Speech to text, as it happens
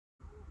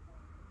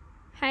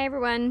Hi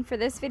everyone, for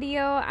this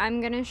video I'm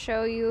going to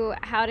show you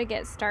how to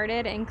get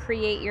started and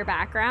create your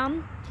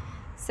background.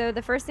 So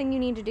the first thing you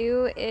need to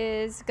do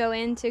is go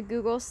into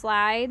Google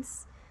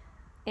Slides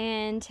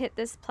and hit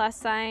this plus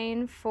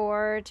sign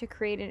to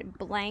create a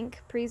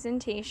blank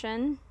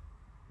presentation.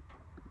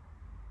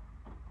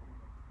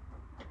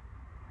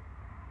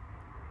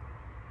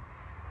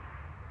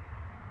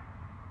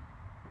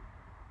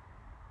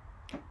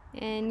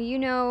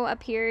 And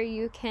up here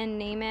you can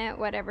name it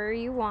whatever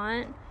you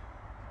want.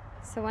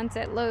 So once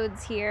it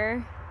loads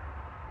here,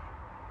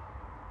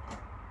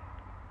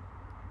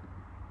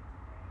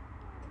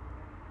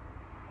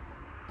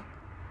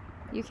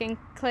 you can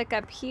click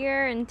up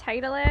here and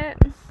title it.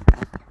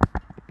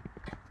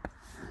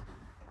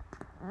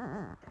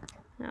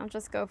 I'll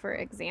just go for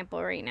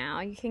example right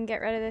now. You can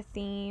get rid of the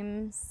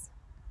themes.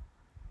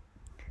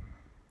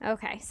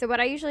 Okay, so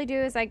what I usually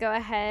do is I go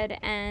ahead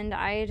and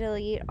I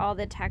delete all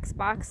the text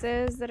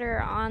boxes that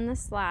are on the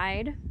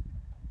slide.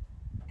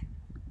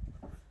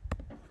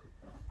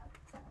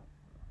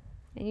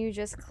 And you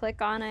just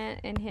click on it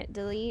and hit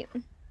delete.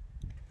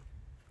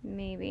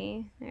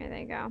 Maybe, there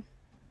they go.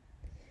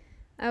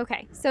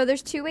 Okay, so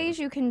there's two ways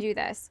you can do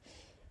this.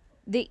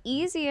 The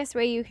easiest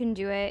way you can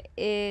do it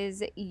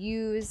is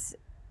use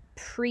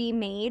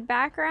pre-made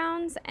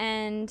backgrounds,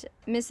 and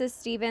Mrs.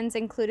 Stevens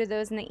included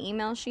those in the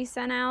email she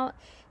sent out.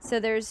 So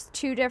there's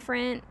two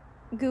different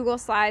Google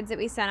Slides that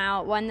we sent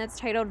out, one that's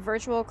titled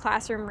Virtual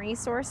Classroom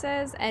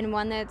Resources and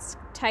one that's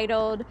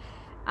titled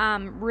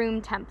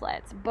Room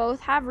Templates. Both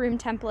have room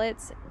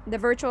templates. The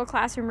Virtual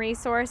Classroom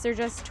Resource, they're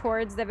just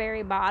towards the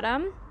very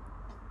bottom.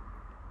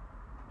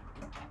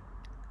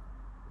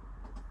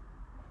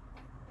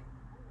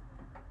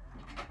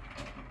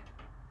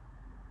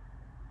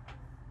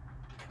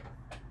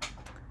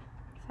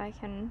 If I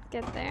can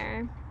get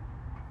there.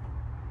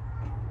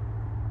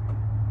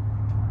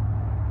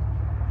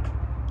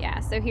 Yeah,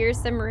 so here's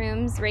some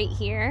rooms right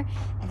here.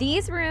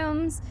 These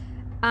rooms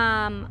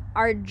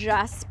are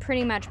just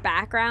pretty much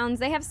backgrounds.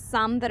 They have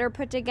some that are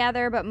put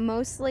together, but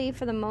mostly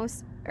for the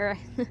most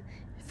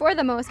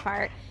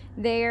part,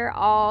 they're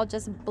all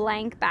just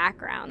blank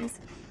backgrounds.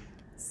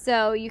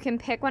 So you can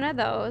pick one of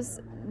those.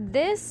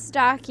 This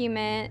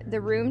document, the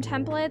room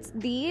templates,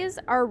 these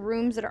are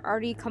rooms that are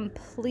already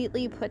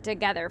completely put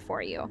together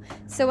for you.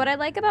 So what I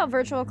like about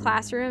virtual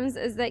classrooms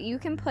is that you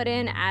can put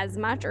in as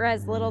much or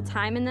as little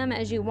time in them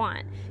as you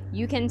want.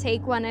 You can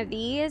take one of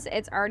these,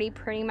 it's already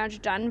pretty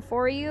much done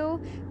for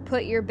you,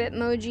 put your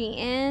Bitmoji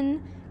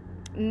in,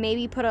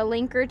 maybe put a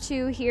link or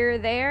two here or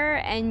there,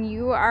 and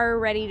you are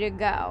ready to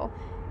go.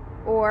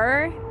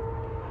 Or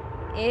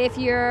if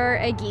you're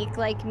a geek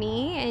like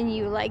me and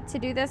you like to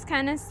do this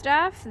kind of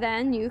stuff,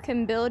 then you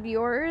can build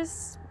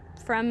yours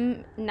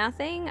from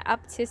nothing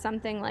up to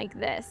something like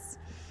this.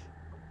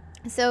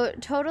 So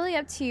totally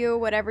up to you,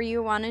 whatever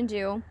you want to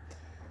do.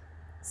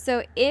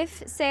 So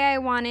if, say, I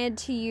wanted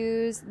to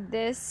use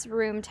this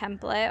room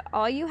template,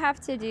 all you have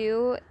to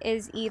do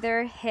is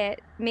either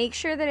make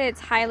sure that it's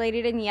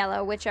highlighted in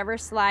yellow, whichever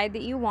slide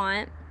that you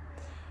want.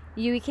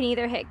 You can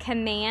either hit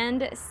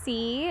Command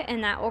C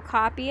and that will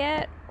copy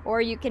it, or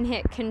you can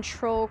hit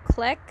Control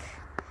click.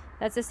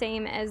 That's the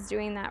same as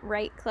doing that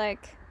right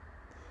click.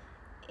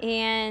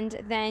 And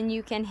then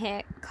you can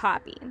hit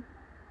copy.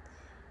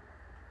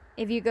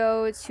 If you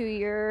go to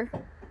your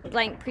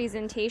blank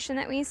presentation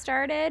that we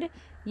started,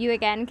 you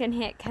again can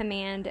hit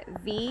Command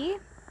V,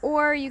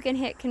 or you can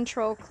hit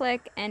Control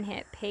click and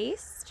hit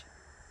paste.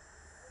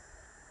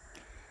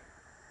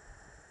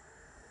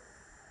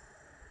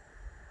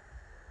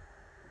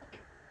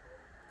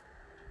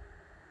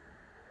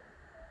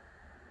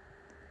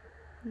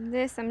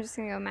 This, I'm just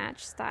going to go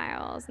match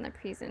styles in the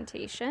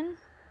presentation.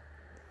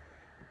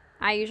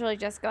 I usually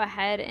just go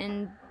ahead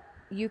and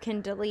you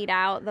can delete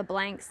out the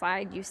blank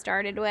slide you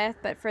started with,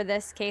 but for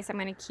this case I'm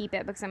going to keep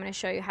it because I'm going to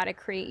show you how to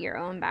create your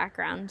own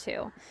background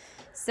too.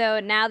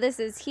 So now this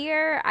is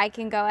here, I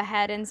can go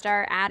ahead and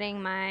start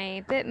adding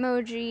my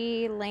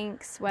Bitmoji,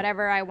 links,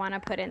 whatever I want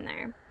to put in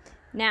there.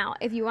 Now,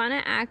 if you want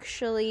to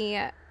actually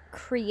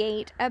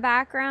create a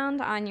background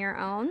on your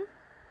own,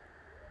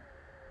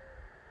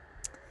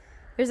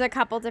 there's a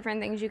couple different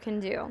things you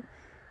can do.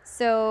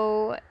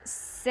 So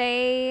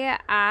say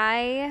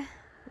I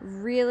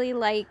really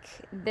like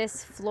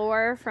this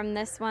floor from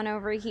this one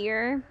over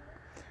here,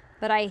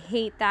 but I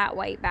hate that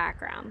white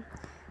background.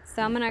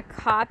 So I'm going to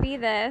copy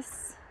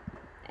this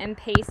and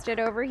paste it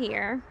over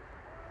here.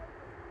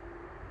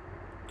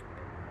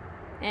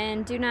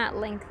 And do not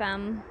link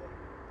them.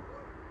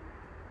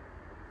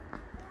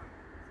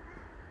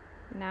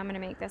 Now I'm going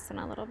to make this one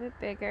a little bit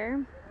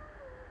bigger.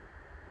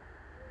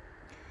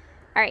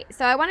 Alright,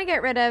 so I want to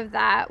get rid of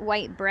that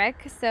white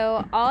brick.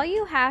 So all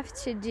you have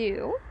to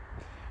do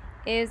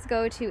is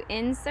go to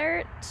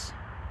Insert,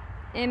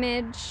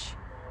 Image,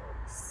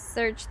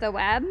 search the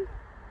web,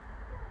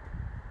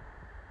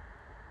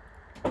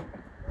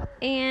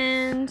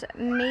 and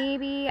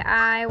maybe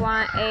I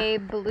want a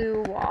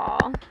blue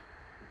wall.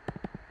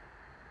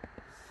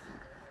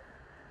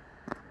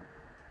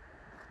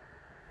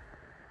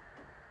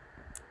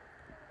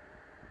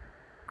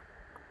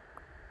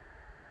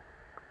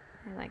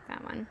 I like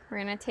that one. We're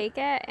gonna take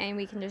it and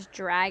we can just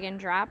drag and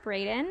drop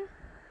right in.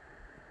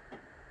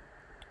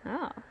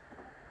 Oh,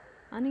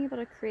 unable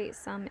to create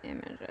some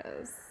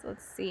images.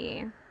 Let's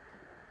see.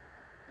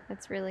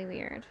 That's really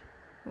weird.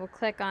 We'll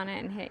click on it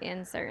and hit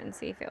insert and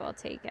see if it will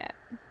take it.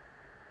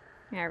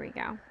 There we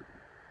go.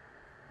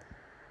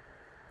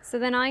 So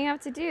then all you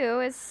have to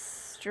do is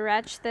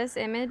stretch this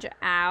image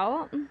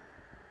out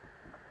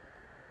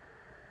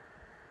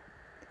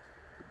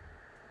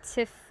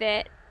to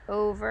fit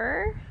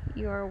over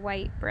your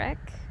white brick.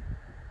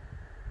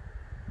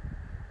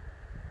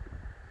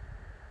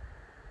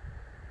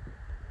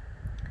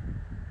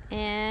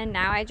 And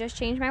now I just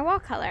changed my wall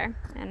color,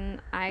 and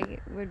I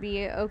would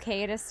be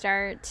okay to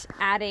start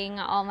adding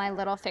all my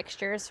little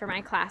fixtures for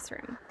my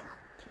classroom.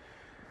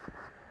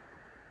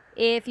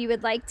 If you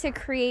would like to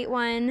create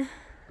one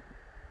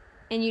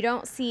and you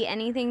don't see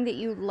anything that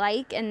you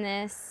like in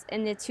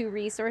the two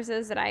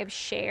resources that I've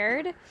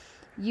shared,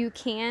 you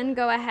can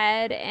go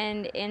ahead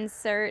and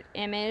insert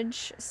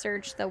image,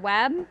 search the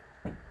web,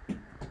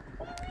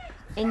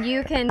 and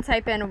you can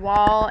type in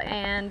wall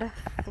and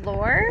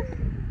floor.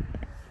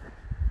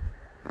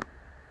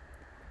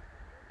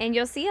 And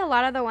you'll see a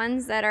lot of the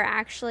ones that are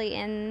actually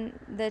in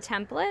the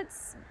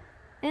templates.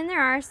 And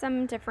there are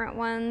some different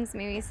ones,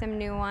 maybe some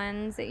new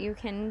ones that you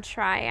can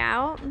try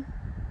out.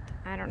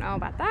 I don't know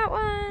about that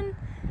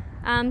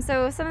one.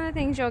 So some of the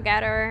things you'll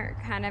get are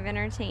kind of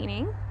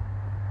entertaining.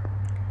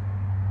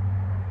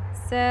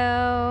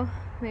 So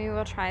maybe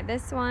we'll try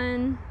this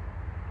one.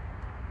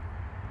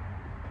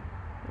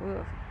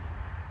 Ooh.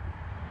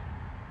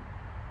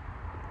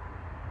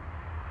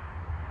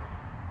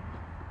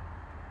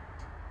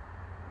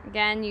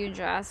 Again, you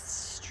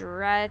just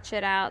stretch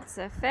it out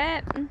to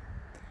fit,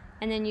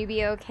 and then you'd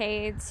be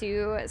okay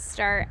to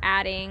start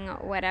adding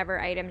whatever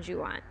items you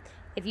want.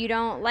 If you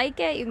don't like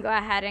it, you can go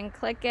ahead and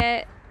click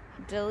it,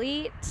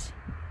 delete,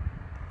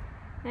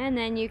 and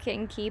then you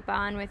can keep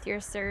on with your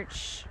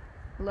search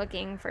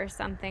looking for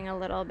something a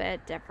little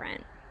bit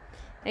different.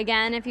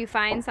 Again, if you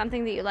find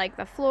something that you like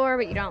the floor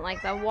but you don't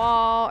like the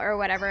wall or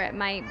whatever it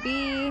might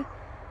be,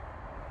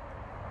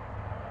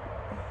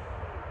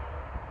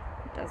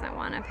 doesn't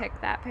want to pick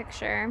that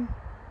picture,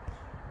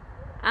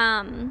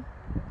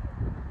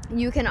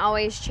 you can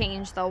always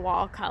change the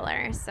wall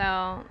color.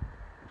 So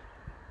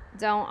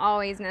don't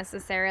always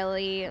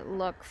necessarily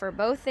look for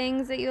both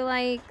things that you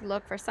like.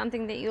 Look for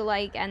something that you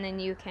like, and then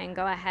you can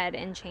go ahead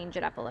and change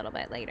it up a little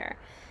bit later.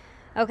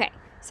 Okay,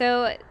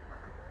 so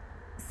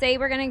say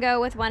we're gonna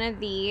go with one of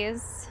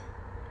these.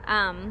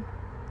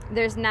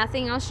 There's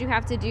nothing else you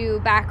have to do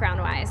background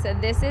wise. So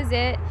this is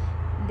it.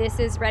 This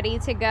is ready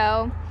to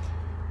go.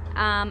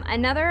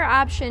 Another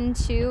option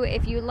too,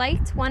 if you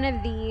liked one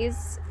of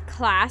these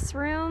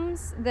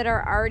classrooms that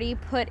are already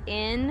put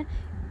in,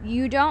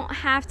 you don't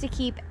have to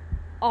keep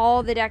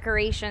all the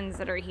decorations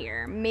that are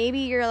here. Maybe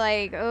you're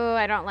like, oh,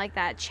 I don't like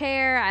that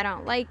chair, I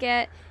don't like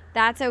it.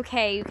 That's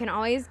okay. You can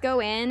always go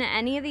in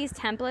any of these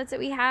templates that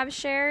we have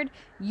shared,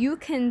 you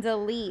can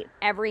delete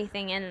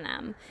everything in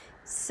them.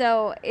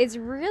 So it's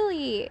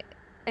really,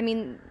 I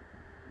mean,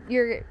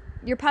 your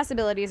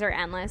possibilities are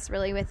endless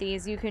really with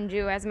these. You can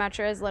do as much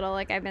or as little,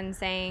 like I've been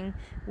saying,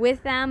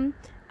 with them.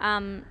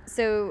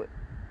 So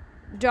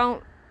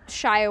don't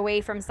shy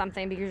away from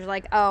something because you're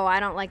like, oh, I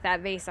don't like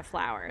that vase of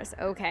flowers.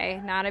 Okay,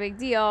 not a big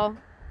deal.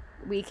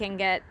 We can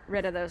get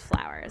rid of those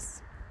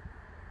flowers.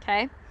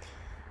 Okay.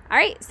 All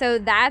right, so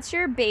that's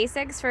your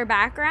basics for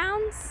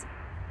backgrounds.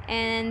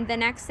 And the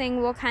next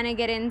thing we'll kind of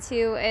get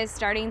into is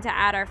starting to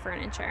add our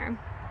furniture.